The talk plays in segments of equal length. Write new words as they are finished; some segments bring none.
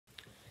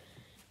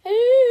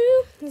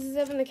This is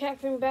Evan the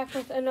Cat coming back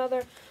with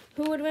another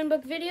Who Would Win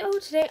book video.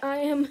 Today I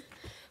am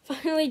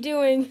finally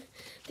doing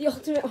the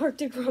Ultimate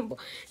Arctic Rumble.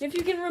 And if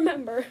you can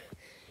remember,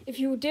 if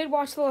you did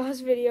watch the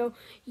last video,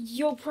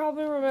 you'll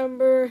probably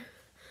remember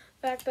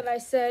the fact that I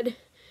said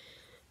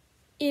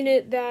in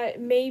it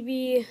that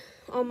maybe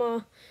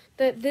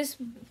that this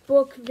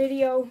book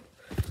video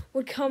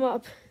would come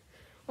up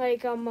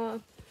like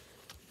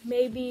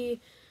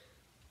maybe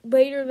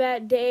later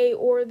that day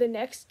or the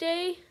next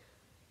day.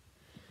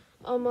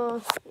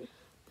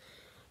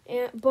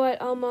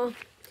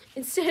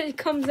 Instead it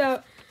comes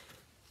out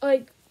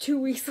like 2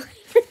 weeks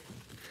later.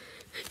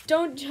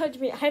 Don't judge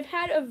me.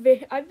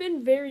 I've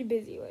been very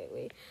busy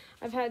lately.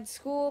 I've had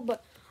school,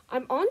 but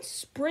I'm on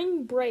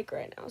spring break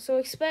right now, so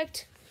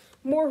expect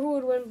more Who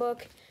Would Win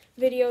book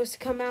videos to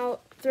come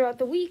out throughout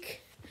the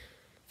week.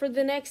 For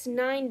the next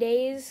 9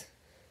 days,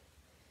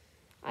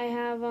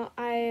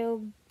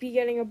 I'll be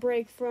getting a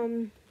break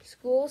from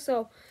school,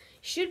 so it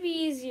should be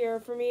easier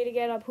for me to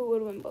get up Who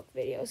Would Win book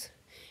videos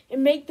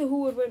and make the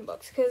Who Would Win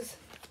books,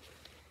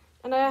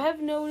 and I have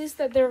noticed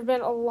that there have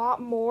been a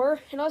lot more.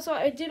 And also,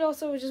 I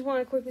just want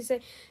to quickly say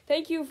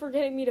thank you for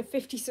getting me to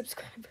 50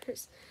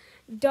 subscribers.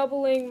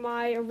 Doubling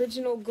my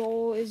original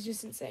goal is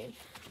just insane.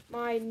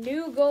 My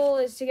new goal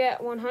is to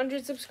get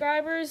 100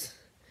 subscribers,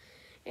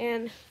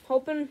 and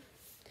hoping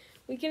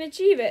we can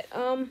achieve it.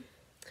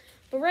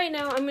 But right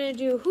now, I'm going to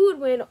do Who Would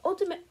Win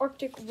Ultimate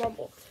Arctic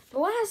Rumble. The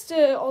last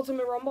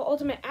Ultimate Rumble,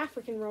 Ultimate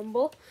African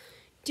Rumble,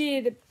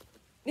 did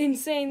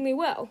insanely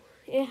well.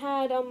 It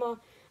had, I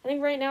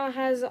think right now it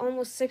has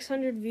almost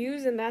 600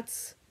 views, and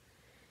that's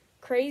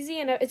crazy.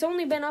 And it's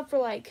only been up for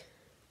like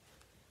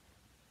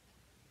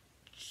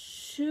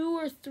 2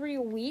 or 3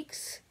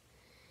 weeks.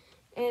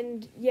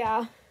 And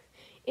yeah,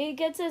 it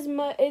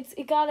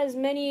got as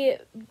many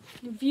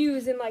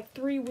views in like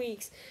 3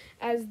 weeks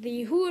as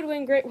the Who Would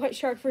Win Great White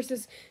Shark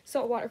versus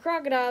Saltwater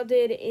Crocodile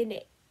did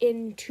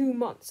in 2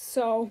 months.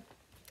 So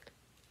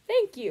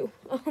thank you.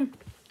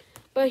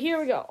 But here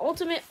we go.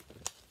 Ultimate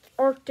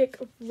Arctic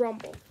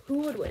Rumble. Who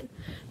would win?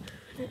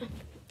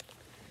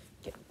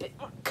 Get a bit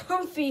more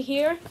comfy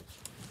here.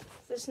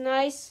 Is this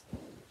nice?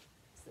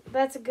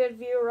 That's a good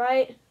view,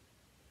 right?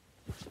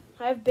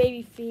 I have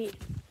baby feet.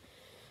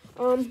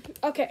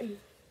 Okay.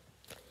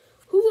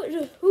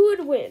 Who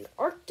would win?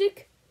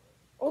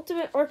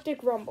 Ultimate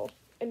Arctic Rumble.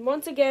 And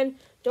once again,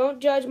 don't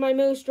judge my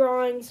moose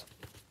drawings.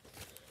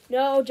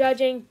 No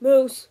judging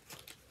moose.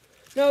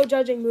 No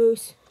judging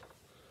moose.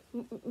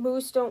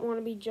 Moose don't want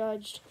to be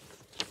judged.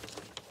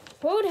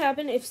 What would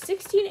happen if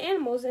 16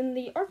 animals in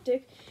the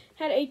Arctic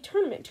had a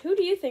tournament? Who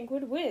do you think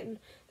would win?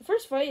 The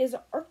first fight is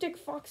Arctic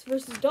fox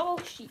versus Doll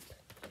sheep.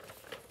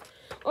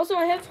 Also,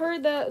 I have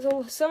heard that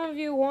some of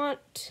you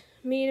want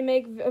me to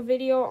make a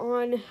video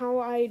on how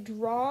I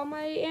draw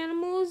my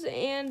animals,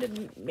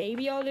 and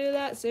maybe I'll do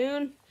that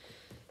soon,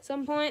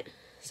 some point.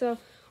 So,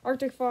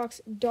 Arctic fox,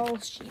 Doll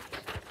sheep.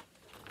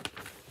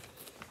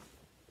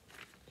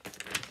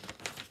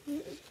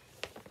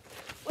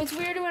 It's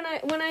weird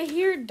when I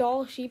hear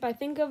doll sheep, I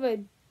think of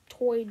a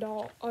toy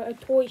doll, a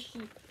toy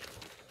sheep.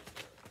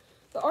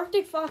 The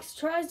Arctic fox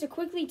tries to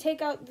quickly take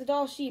out the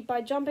doll sheep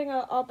by jumping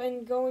up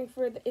and going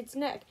for its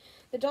neck.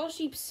 The doll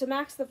sheep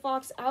smacks the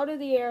fox out of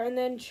the air and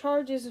then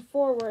charges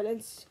forward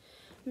and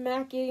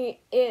smacking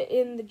it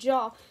in the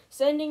jaw,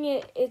 sending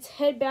its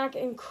head back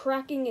and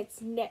cracking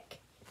its neck.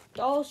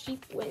 Doll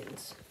sheep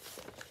wins.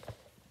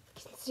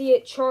 You can see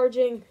it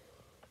charging.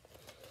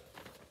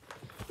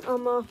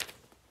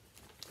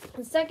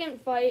 The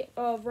second fight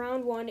of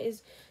round 1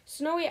 is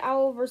Snowy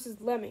Owl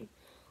versus Lemming.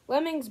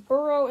 Lemmings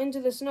burrow into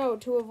the snow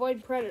to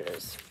avoid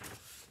predators.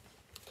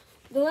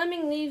 The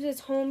lemming leaves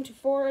its home to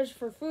forage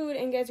for food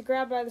and gets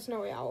grabbed by the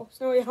Snowy Owl.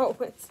 Snowy Owl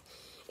wins.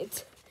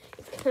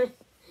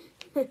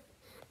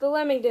 The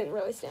lemming didn't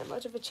really stand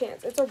much of a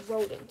chance. It's a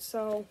rodent,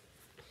 so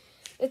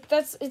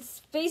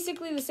it's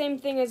basically the same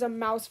thing as a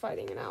mouse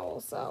fighting an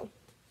owl. So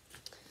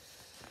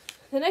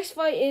the next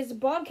fight is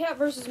Bobcat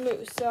versus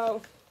Moose.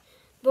 So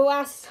the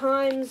last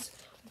time's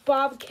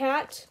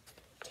Bobcat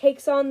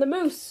takes on the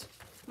moose.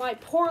 My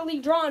poorly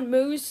drawn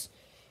moose.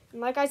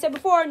 And like I said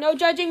before, no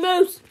judging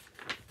moose.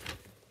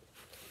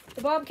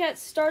 The Bobcat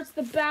starts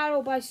the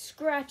battle by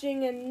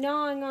scratching and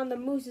gnawing on the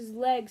moose's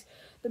legs.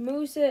 The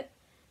moose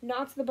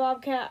knocks the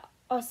Bobcat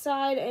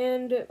aside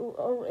and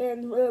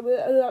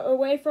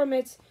away from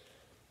its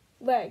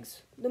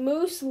legs. The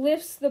moose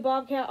lifts the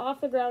Bobcat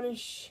off the ground and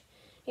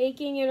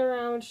shaking it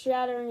around,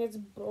 shattering its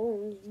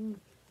bones.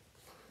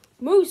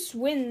 Moose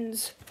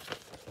wins.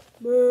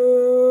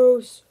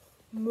 Moose.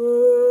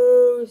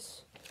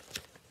 Moose.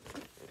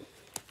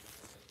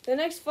 The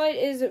next fight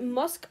is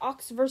musk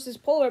ox versus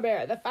polar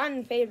bear, the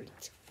fan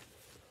favorite.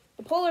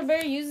 The polar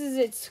bear uses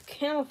its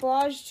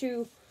camouflage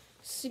to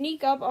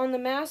sneak up on the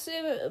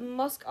massive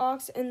musk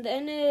ox, and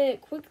then it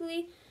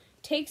quickly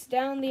takes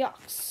down the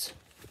ox.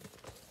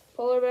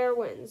 Polar bear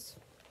wins.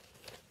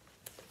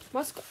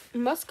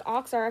 Musk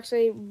ox are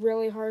actually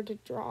really hard to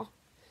draw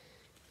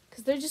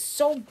because they're just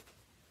so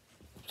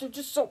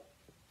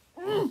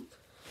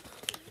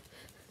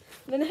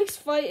The next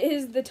fight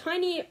is the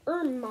tiny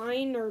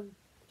ermine, or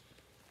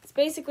it's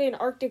basically an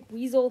Arctic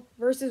weasel,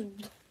 versus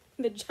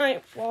the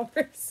giant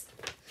walrus.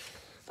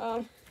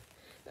 The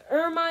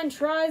ermine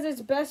tries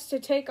its best to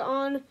take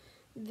on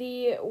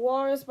the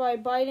walrus by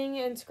biting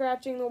and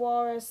scratching the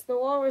walrus. The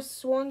walrus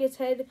swung its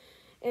head,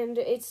 and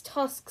its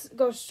tusks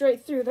go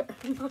straight through the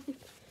ermine.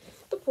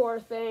 The poor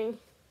thing.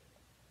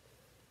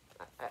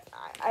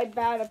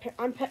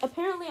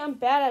 Apparently I'm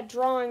bad at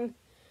drawing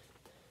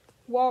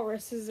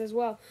walruses as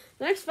well.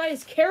 The next fight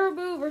is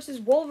caribou versus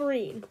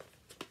wolverine.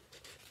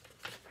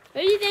 Who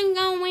do you think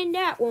gonna win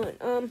that one?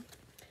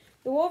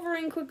 The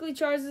wolverine quickly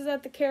charges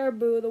at the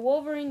caribou. The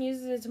wolverine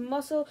uses its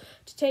muscle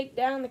to take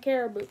down the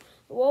caribou.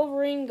 The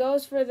wolverine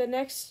goes for the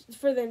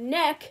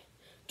neck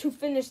to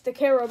finish the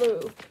caribou.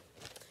 As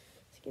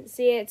you can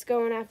see, it's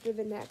going after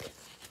the neck.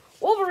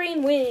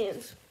 Wolverine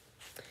wins.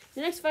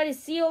 The next fight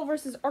is seal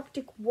versus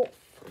Arctic wolf.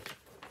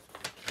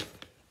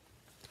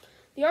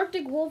 The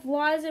Arctic wolf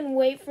lies in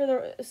wait for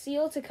the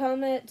seal to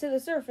come to the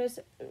surface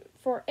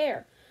for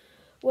air.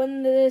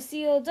 When the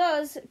seal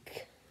does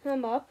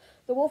come up,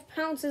 the wolf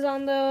pounces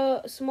on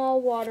the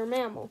small water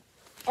mammal.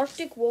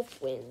 Arctic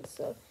wolf wins.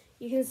 So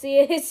you can see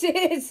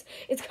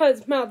it's got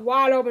its mouth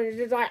wide open. It's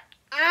just like,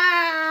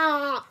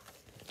 ah!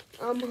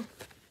 The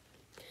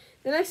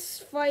next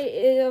fight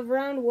of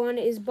round 1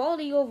 is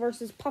bald eagle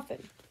versus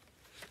puffin.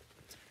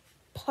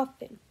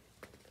 Puffin.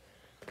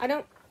 I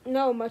don't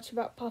know much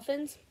about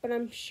puffins, but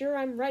I'm sure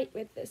I'm right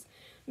with this.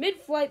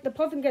 Mid-flight, the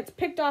puffin gets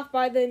picked off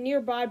by the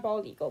nearby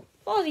bald eagle.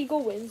 Bald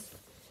eagle wins.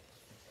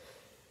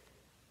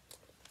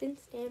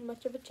 Didn't stand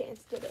much of a chance,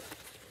 did it?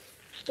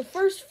 The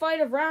first fight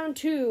of round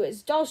 2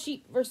 is Doll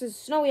Sheep versus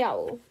Snowy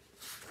Owl.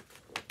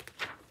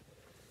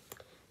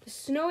 The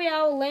Snowy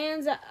Owl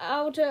lands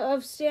out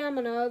of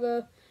stamina.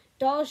 The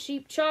Doll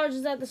Sheep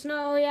charges at the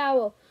Snowy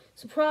Owl,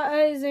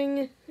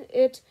 surprising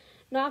it,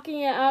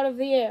 knocking it out of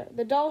the air.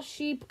 The Doll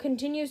Sheep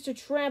continues to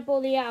trample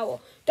the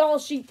owl. Doll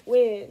Sheep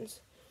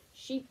wins.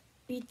 Sheep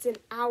beats an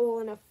owl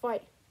in a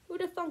fight.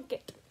 Who'da thunk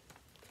it?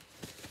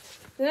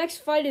 The next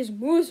fight is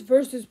moose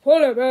versus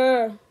polar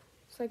bear.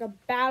 It's like a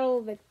battle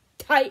of the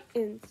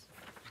titans.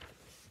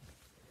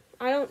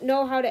 I don't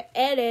know how to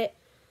edit,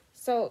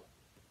 so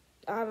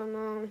I don't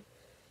know.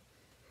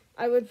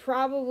 I would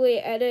probably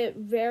edit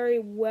very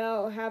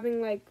well,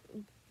 having like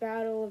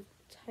battle of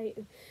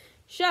titans.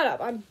 Shut up.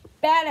 I'm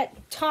bad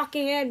at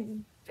talking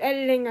and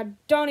editing. I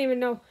don't even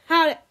know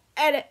how to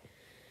edit.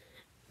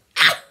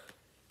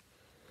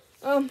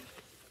 The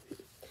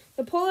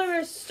polar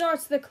bear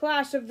starts the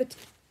clash of the...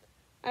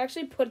 I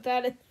actually put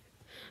that in.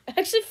 I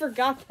actually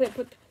forgot to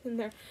put that in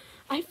there.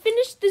 I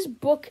finished this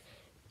book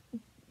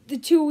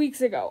 2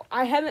 weeks ago.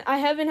 I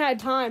haven't had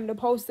time to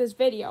post this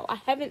video. I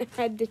haven't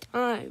had the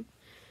time.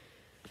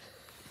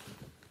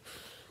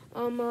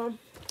 I'm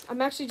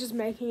actually just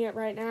making it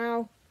right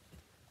now,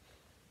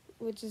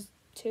 which is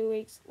 2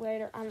 weeks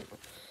later. I don't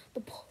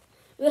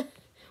know.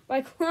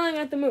 By clawing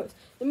at the moose.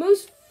 The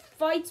moose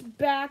fights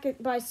back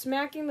by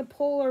smacking the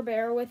polar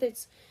bear with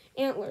its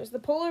antlers. The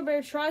polar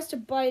bear tries to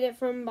bite it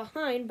from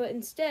behind, but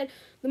instead,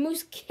 the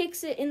moose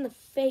kicks it in the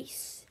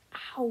face.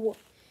 Ow.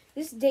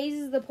 This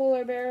dazes the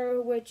polar bear,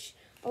 which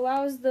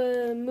allows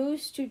the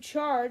moose to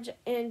charge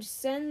and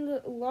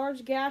send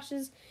large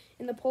gashes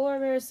in the polar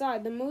bear's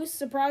side. The moose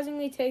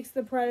surprisingly takes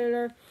the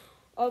predator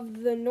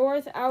of the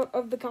north out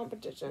of the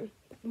competition.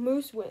 The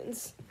moose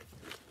wins.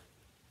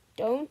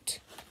 Don't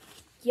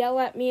yell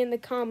at me in the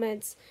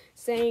comments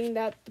saying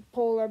that the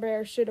polar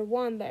bear should have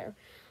won there.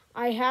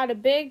 I had a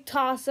big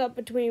toss-up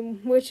between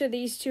which of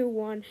these two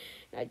won.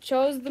 I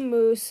chose the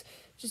moose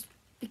just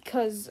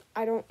because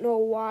I don't know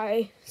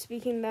why.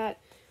 Speaking that,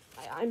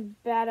 I'm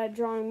bad at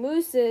drawing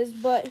mooses,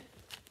 but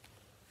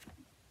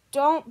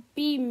don't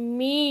be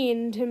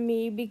mean to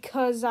me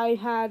because I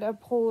had a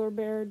polar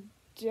bear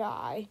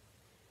die.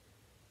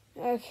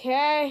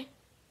 Okay?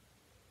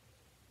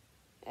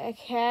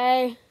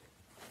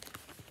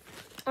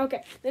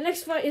 Okay, the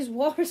next fight is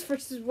walrus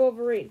versus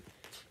wolverine.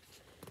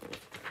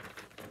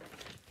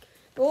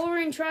 The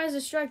wolverine tries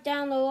to strike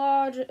down the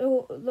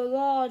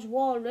large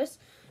walrus,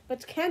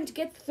 but can't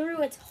get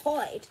through its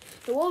hide.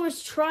 The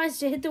walrus tries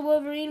to hit the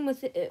wolverine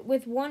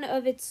with one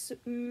of its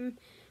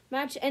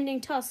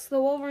match-ending tusks.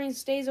 The wolverine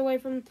stays away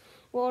from the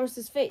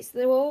walrus's face.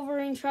 The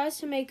wolverine tries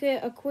to make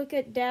a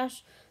quick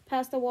dash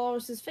past the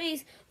walrus's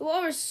face. The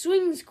walrus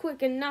swings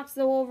quick and knocks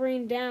the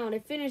wolverine down.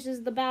 It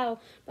finishes the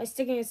battle by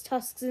sticking its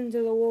tusks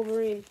into the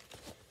wolverine.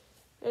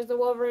 There's the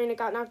wolverine. It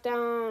got knocked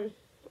down.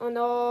 Oh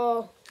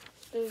no.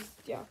 The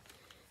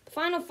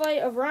final fight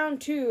of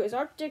round 2 is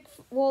Arctic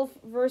wolf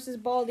versus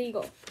bald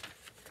eagle.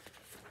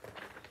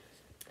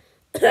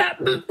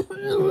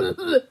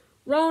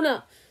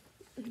 Rona.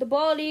 The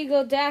bald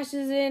eagle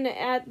dashes in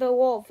at the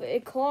wolf.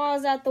 It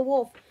claws at the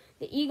wolf.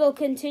 The eagle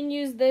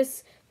continues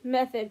this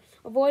method,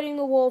 avoiding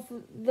the wolf.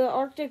 The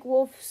Arctic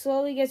wolf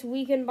slowly gets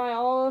weakened by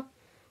all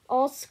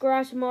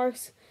scratch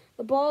marks.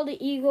 The bald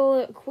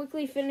eagle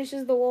quickly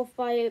finishes the wolf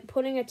by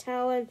putting a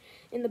talon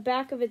in the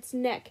back of its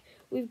neck.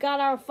 We've got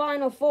our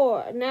final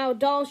 4. Now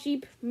Doll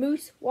Sheep,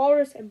 Moose,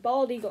 Walrus, and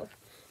Bald Eagle.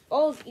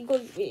 bald eagle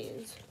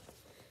wins.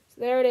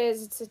 So there it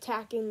is. It's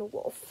attacking the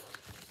wolf.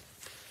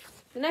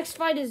 The next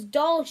fight is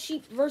doll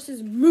sheep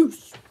versus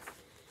moose.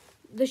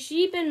 The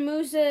sheep and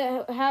moose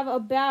have a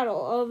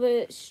battle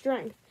of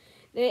strength.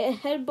 They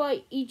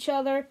headbutt each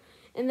other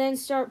and then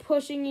start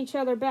pushing each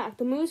other back.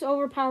 The moose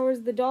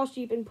overpowers the doll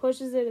sheep and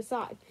pushes it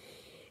aside.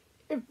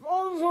 It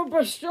follows up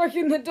by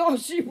striking the doll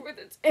sheep with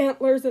its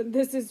antlers, and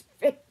this is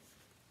fit.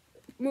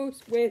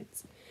 Moose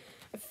wins.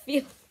 I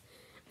feel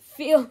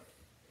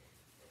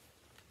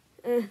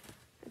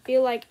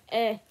like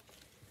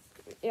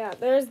yeah.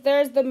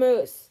 There's the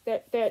moose.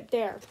 There.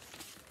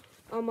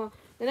 The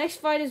next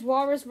fight is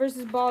walrus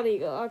versus bald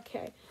eagle.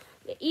 Okay.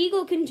 The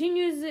eagle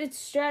continues its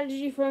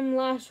strategy from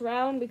last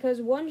round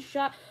because one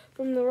shot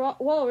from the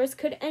walrus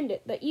could end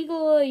it. The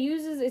eagle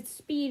uses its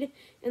speed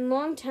and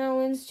long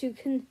talons to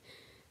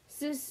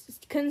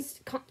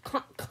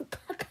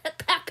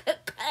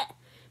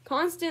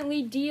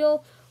constantly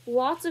deal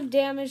lots of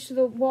damage to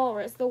the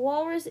walrus. The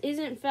walrus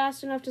isn't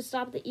fast enough to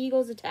stop the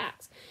eagle's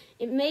attacks.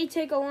 It may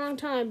take a long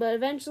time, but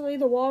eventually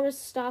the walrus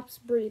stops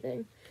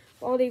breathing.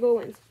 Bald eagle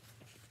wins.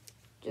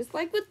 Just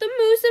like with the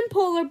moose and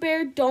polar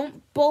bear,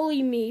 don't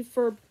bully me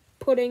for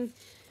putting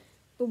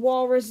the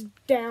walrus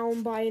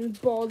down by a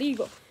bald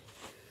eagle.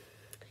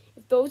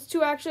 If those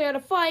two actually had a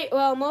fight,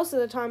 well, most of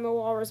the time the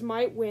walrus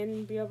might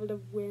win, be able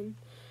to win.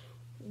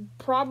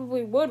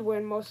 Probably would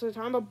win most of the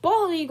time, but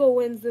bald eagle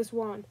wins this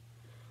one.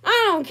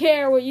 I don't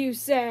care what you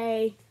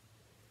say.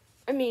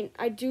 I mean,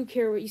 I do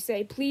care what you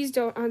say. Please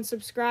don't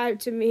unsubscribe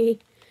to me.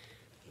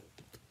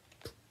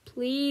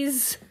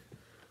 Please.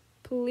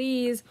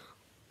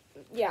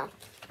 Yeah.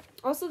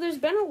 Also, there's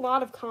been a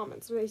lot of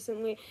comments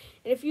recently.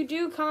 And if you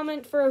do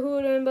comment for a Who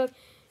Would Win book,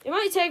 it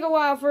might take a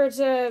while for it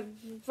to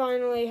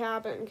finally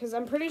happen. Because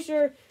I'm pretty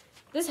sure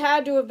this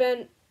had to have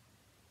been...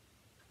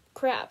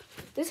 Crap.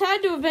 This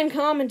had to have been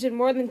commented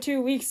more than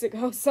 2 weeks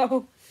ago.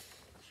 So,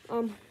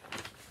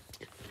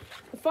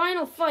 the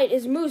final fight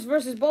is moose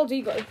versus bald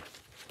eagle.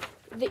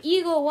 The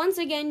eagle once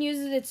again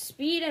uses its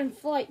speed and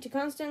flight to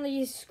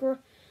constantly scratch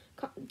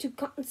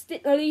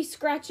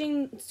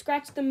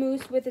the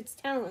moose with its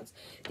talons.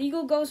 The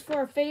eagle goes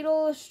for a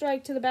fatal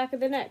strike to the back of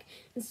the neck.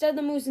 Instead,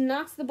 the moose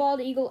knocks the bald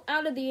eagle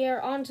out of the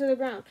air onto the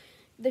ground.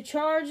 The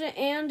charge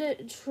and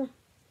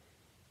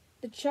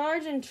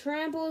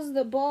tramples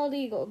the bald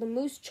eagle. The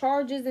moose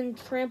charges and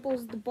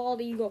tramples the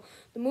bald eagle.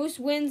 The moose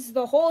wins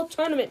the whole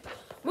tournament.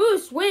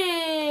 Moose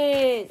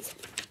wins!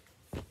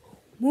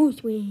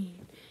 Moose wins.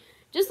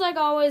 Just like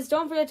always,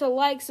 don't forget to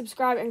like,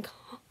 subscribe, and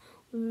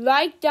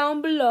like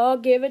down below.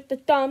 Give it the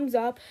thumbs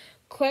up.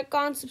 Click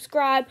on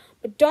subscribe,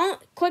 but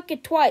don't click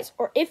it twice.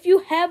 Or if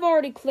you have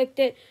already clicked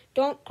it,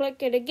 don't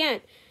click it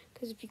again.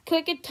 Because if you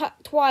click it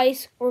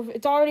twice, or if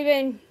it's already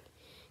been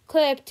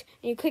clicked,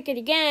 and you click it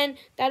again,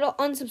 that'll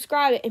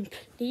unsubscribe it. And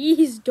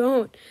please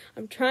don't.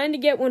 I'm trying to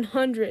get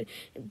 100.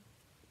 And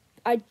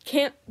I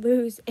can't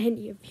lose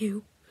any of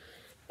you.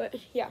 But,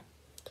 yeah.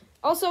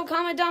 Also,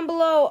 comment down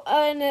below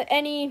on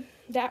any...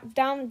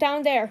 down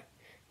there.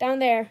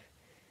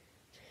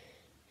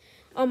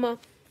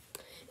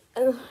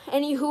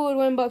 Any Who Would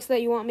Win books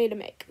that you want me to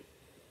make.